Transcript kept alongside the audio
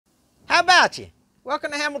about you?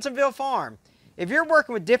 Welcome to Hamiltonville Farm. If you're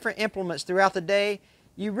working with different implements throughout the day,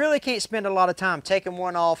 you really can't spend a lot of time taking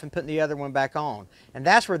one off and putting the other one back on. And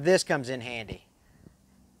that's where this comes in handy.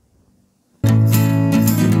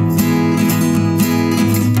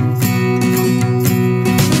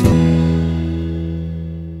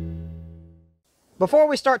 Before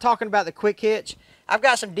we start talking about the quick hitch, I've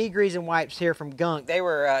got some degreasing wipes here from Gunk. They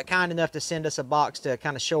were kind enough to send us a box to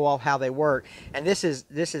kind of show off how they work. And this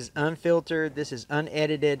is unfiltered, this is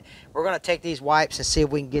unedited. We're going to take these wipes and see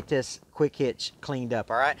if we can get this quick hitch cleaned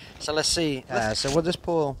up, all right? So let's see. So we'll just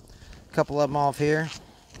pull a couple of them off here.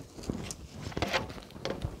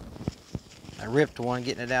 I ripped one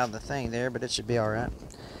getting it out of the thing there, but it should be all right.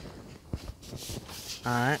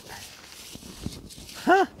 All right.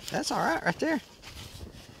 Huh, that's all right there.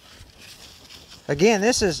 Again,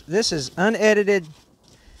 this is unedited.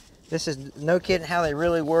 This is no kidding how they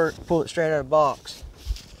really work. Pull it straight out of the box.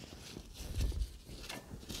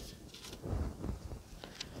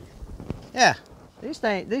 Yeah, these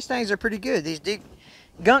things are pretty good. These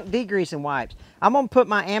Gunk degreasing wipes. I'm gonna put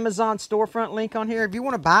my Amazon storefront link on here. If you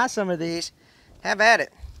want to buy some of these, have at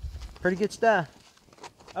it. Pretty good stuff.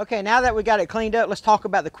 Okay, now that we got it cleaned up, let's talk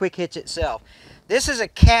about the quick hitch itself. This is a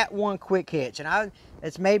Cat 1 quick hitch, and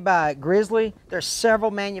it's made by Grizzly. There's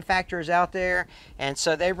several manufacturers out there, and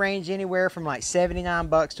so they range anywhere from like 79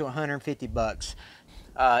 bucks to 150 bucks.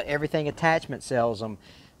 Everything Attachment sells them.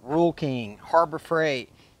 Rule King, Harbor Freight,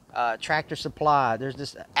 Tractor Supply. There's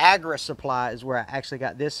this Agra Supply is where I actually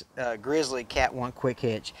got this Grizzly Cat 1 quick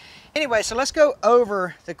hitch. Anyway, so let's go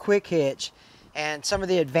over the quick hitch and some of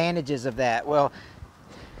the advantages of that. Well,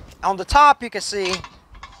 on the top you can see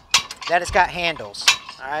that it's got handles,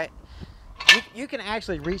 all right? You can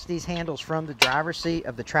actually reach these handles from the driver's seat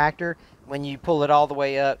of the tractor when you pull it all the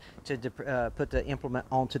way up to put the implement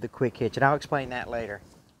onto the quick hitch, and I'll explain that later.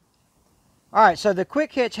 All right, so the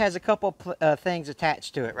quick hitch has a couple things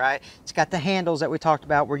attached to it, right? It's got the handles that we talked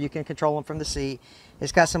about where you can control them from the seat.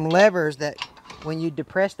 It's got some levers that when you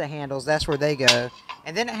depress the handles, that's where they go.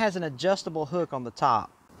 And then it has an adjustable hook on the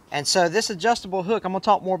top. And so this adjustable hook, I'm gonna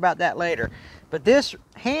talk more about that later. But this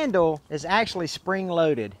handle is actually spring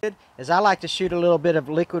loaded. As I like to shoot a little bit of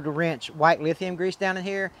liquid wrench white lithium grease down in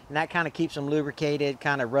here, and that kind of keeps them lubricated,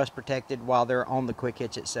 kind of rust protected while they're on the quick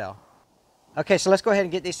hitch itself. Okay, so let's go ahead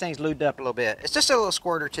and get these things lubed up a little bit. It's just a little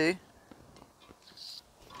squirt or two.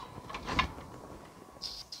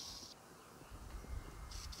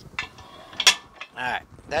 All right,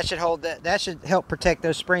 that should hold that should help protect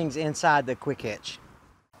those springs inside the quick hitch.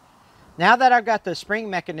 Now that I've got the spring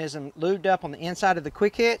mechanism lubed up on the inside of the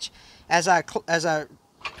quick hitch, as I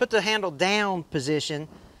put the handle down position,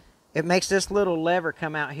 it makes this little lever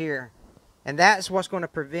come out here. And that's what's going to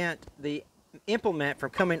prevent the implement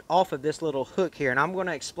from coming off of this little hook here. And I'm going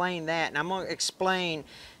to explain that, and I'm going to explain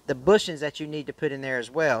the bushings that you need to put in there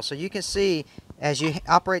as well. So you can see as you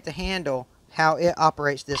operate the handle how it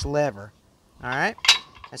operates this lever. All right?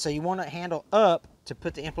 And so you want to handle up to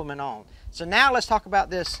put the implement on. So now let's talk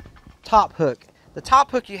about this top hook. The top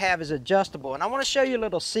hook you have is adjustable, and I want to show you a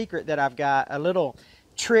little secret that I've got, a little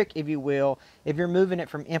trick if you will, if you're moving it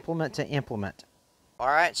from implement to implement. All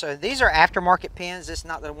right, so these are aftermarket pins. This is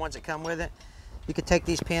not the ones that come with it. You can take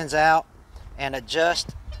these pins out and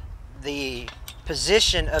adjust the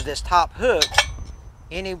position of this top hook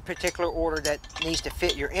any particular order that needs to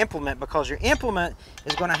fit your implement, because your implement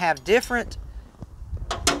is going to have different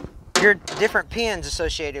pins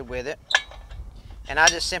associated with it. And I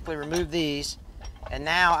just simply remove these, and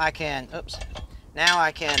now I can,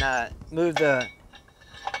 move the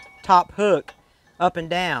top hook up and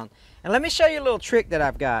down. And let me show you a little trick that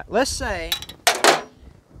I've got. Let's say,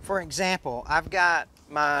 for example, I've got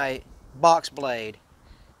my box blade,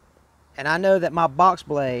 and I know that my box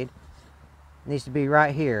blade needs to be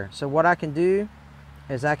right here. So what I can do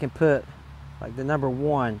is I can put like the number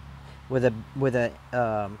 1 with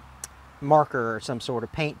a marker or some sort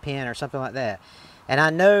of paint pen or something like that. And I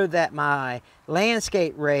know that my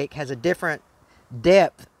landscape rake has a different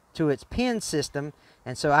depth to its pin system,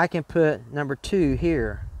 and so I can put number 2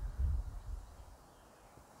 here.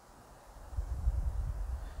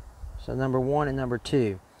 So number 1 and number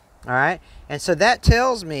 2. All right, and so that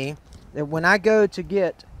tells me that when I go to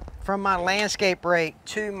get from my landscape rake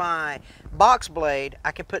to my box blade,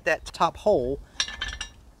 I can put that top hole,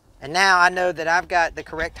 and now I know that I've got the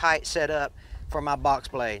correct height set up for my box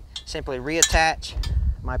blade. Simply reattach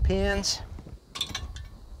my pins,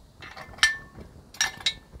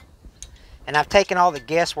 and I've taken all the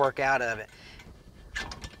guesswork out of it.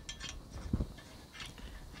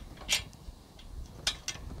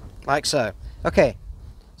 Like so. Okay,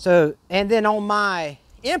 so, and then on my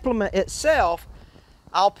implement itself,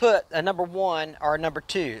 I'll put a number 1 or a number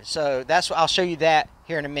 2. So that's what I'll show you that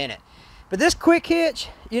here in a minute. But this quick hitch,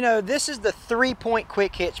 you know, this is the 3-point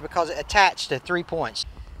quick hitch because it attached to 3 points.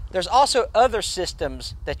 There's also other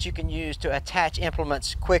systems that you can use to attach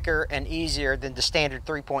implements quicker and easier than the standard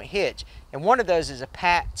 3-point hitch. And one of those is a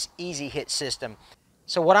Pat's Easy Hitch system.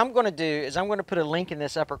 So what I'm going to do is I'm going to put a link in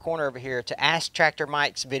this upper corner over here to Ask Tractor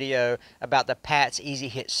Mike's video about the Pat's Easy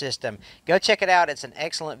Hitch system. Go check it out. It's an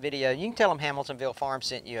excellent video. You can tell them Hamiltonville Farm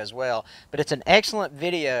sent you as well. But it's an excellent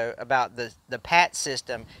video about the Pat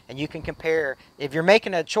system, and you can compare. If you're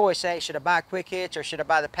making a choice, hey, should I buy a quick hitch or should I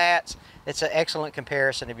buy the Pat's? It's an excellent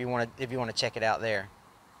comparison if you want to check it out there.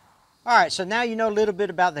 All right, so now you know a little bit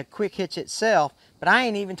about the quick hitch itself, but I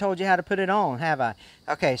ain't even told you how to put it on, have I?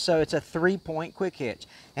 Okay, so it's a 3-point quick hitch.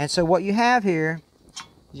 And so what you have here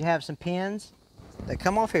is you have some pins that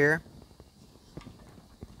come off here,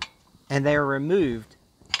 and they're removed.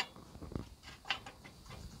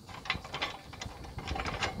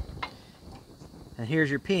 And here's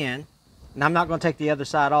your pin. And I'm not going to take the other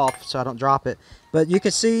side off so I don't drop it. But you can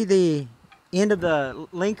see the end of the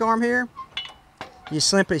link arm here. You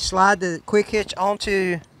simply slide the quick hitch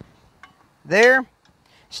onto there,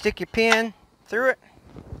 stick your pin through it,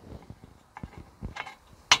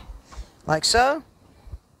 like so,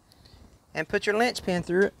 and put your linch pin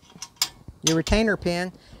through it, your retainer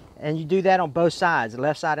pin, and you do that on both sides, the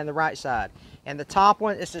left side and the right side. And the top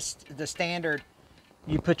one is the standard,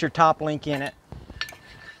 you put your top link in it,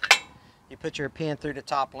 you put your pin through the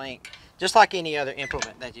top link, just like any other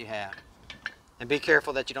implement that you have. And be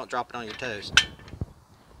careful that you don't drop it on your toes.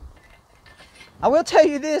 I will tell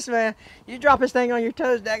you this, man. You drop this thing on your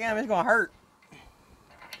toes, daggone, it's going to hurt.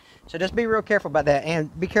 So just be real careful about that,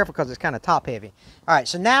 and be careful because it's kind of top heavy. All right,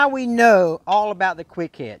 so now we know all about the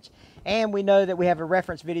quick hitch, and we know that we have a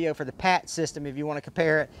reference video for the Pat system if you want to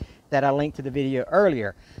compare it, that I linked to the video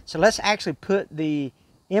earlier. So let's actually put the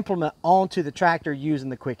implement onto the tractor using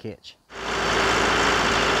the quick hitch.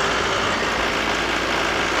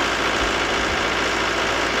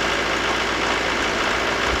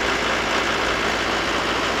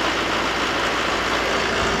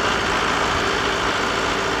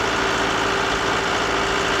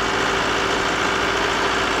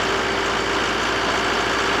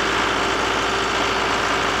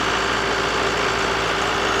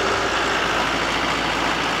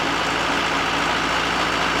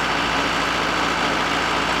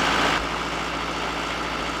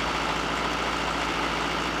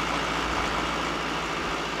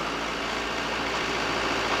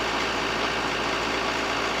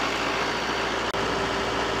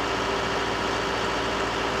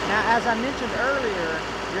 Now, as I mentioned earlier,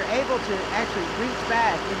 you're able to actually reach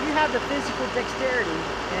back. If you have the physical dexterity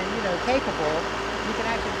and, you know, capable, you can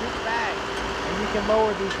actually reach back and you can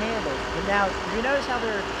lower these handles. But now, you notice how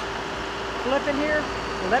they're flipping here?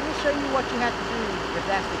 Well, let me show you what you have to do if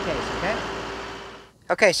that's the case, okay?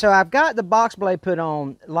 Okay, so I've got the box blade put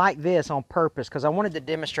on like this on purpose because I wanted to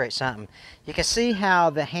demonstrate something. You can see how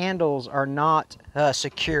the handles are not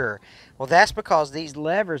secure. Well, that's because these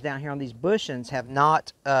levers down here on these bushings have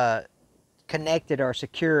not connected or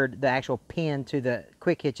secured the actual pin to the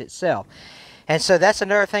quick hitch itself. And so that's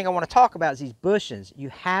another thing I want to talk about is these bushings. You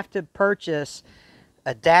have to purchase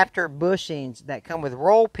adapter bushings that come with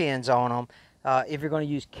roll pins on them if you're going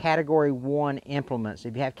to use Category 1 implements.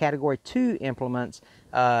 If you have Category 2 implements,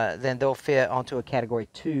 then they'll fit onto a Category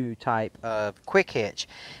 2 type of quick hitch.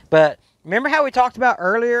 But remember how we talked about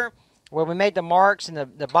earlier where we made the marks and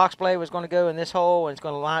the box blade was going to go in this hole and it's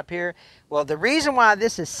going to line up here? Well, the reason why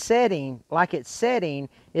this is setting like it's setting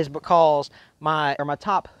is because my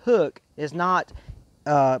top hook is not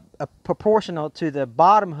proportional to the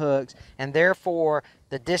bottom hooks, and therefore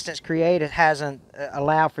the distance created hasn't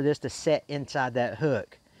allowed for this to set inside that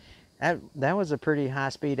hook. That was a pretty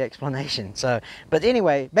high-speed explanation. So, but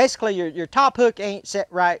anyway, basically your top hook ain't set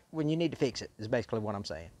right when you need to fix it, is basically what I'm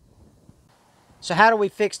saying. So how do we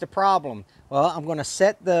fix the problem? Well, I'm going to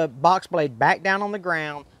set the box blade back down on the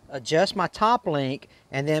ground, adjust my top link,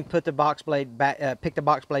 and then put the box blade back, pick the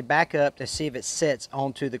box blade back up to see if it sets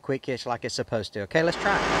onto the quick hitch like it's supposed to. Okay, let's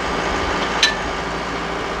try it.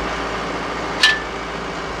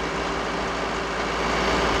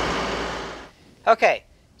 Okay,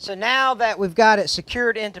 so now that we've got it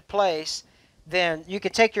secured into place, then you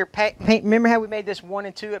can take your paint. Remember how we made this 1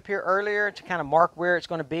 and 2 up here earlier to kind of mark where it's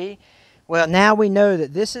going to be? Well, now we know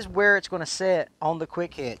that this is where it's going to set on the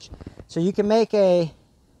quick hitch. So you can make a,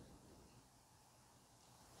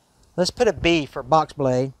 let's put a B for box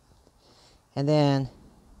blade, and then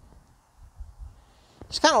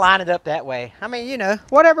just kind of line it up that way. I mean, you know,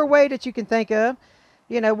 whatever way that you can think of.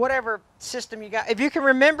 you know, whatever system you got. If you can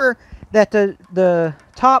remember that the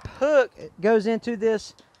top hook goes into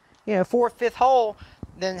this, you know, 4th, 5th hole,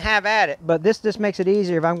 then have at it. But this just makes it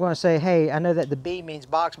easier if I'm going to say, hey, I know that the B means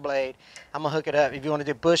box blade. I'm going to hook it up. If you want to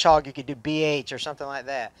do bush hog, you could do BH or something like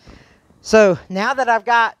that. So now that I've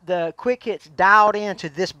got the quick hits dialed into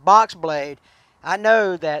this box blade, I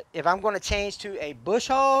know that if I'm going to change to a bush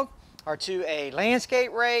hog or to a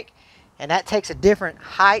landscape rake, and that takes a different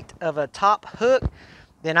height of a top hook,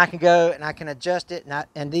 then I can go and I can adjust it,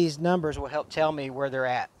 and these numbers will help tell me where they're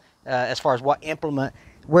at as far as what implement,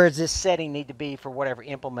 where does this setting need to be for whatever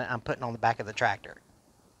implement I'm putting on the back of the tractor.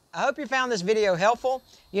 I hope you found this video helpful.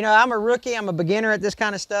 You know, I'm a rookie, I'm a beginner at this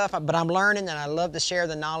kind of stuff, but I'm learning, and I love to share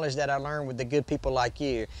the knowledge that I learned with the good people like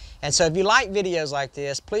you. And so if you like videos like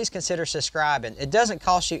this, please consider subscribing. It doesn't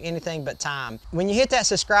cost you anything but time. When you hit that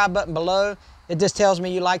subscribe button below, it just tells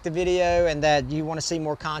me you like the video and that you want to see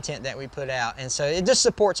more content that we put out. And so it just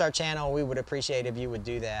supports our channel. We would appreciate if you would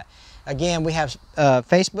do that. Again, we have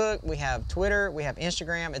Facebook, we have Twitter, we have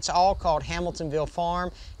Instagram. It's all called Hamiltonville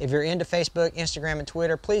Farm. If you're into Facebook, Instagram, and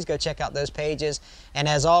Twitter, please go check out those pages. And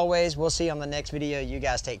as always, we'll see you on the next video. You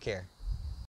guys take care.